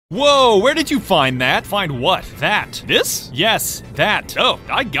Whoa, where did you find that? Find what? That. This? Yes, that. Oh,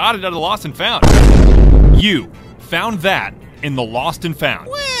 I got it out of the Lost and Found. You found that in the Lost and Found.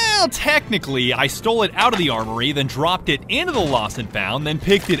 Well, technically, I stole it out of the armory, then dropped it into the Lost and Found, then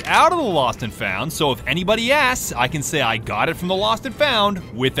picked it out of the Lost and Found, so if anybody asks, I can say I got it from the Lost and Found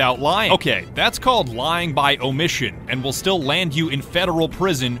without lying. Okay, that's called lying by omission, and will still land you in federal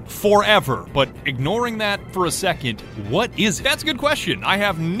prison forever. But ignoring that for a second, what is it? That's a good question. I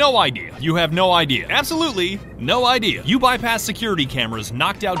have no idea. You have no idea. Absolutely no idea. You bypassed security cameras,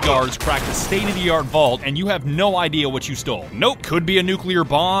 knocked out guards, cracked a state-of-the-art vault, and you have no idea what you stole. Nope. Could be a nuclear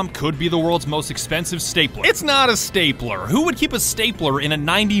bomb, could be the world's most expensive stapler. It's not a stapler. Who would keep a stapler in a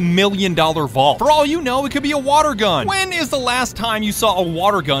 $90 million vault? For all you know, it could be a water gun. When is the last time you saw a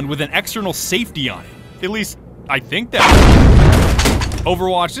water gun with an external safety on it? At least, I think that.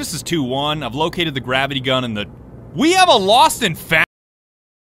 Overwatch, this is 2-1. I've located the gravity gun and the... We have a Lost and Found?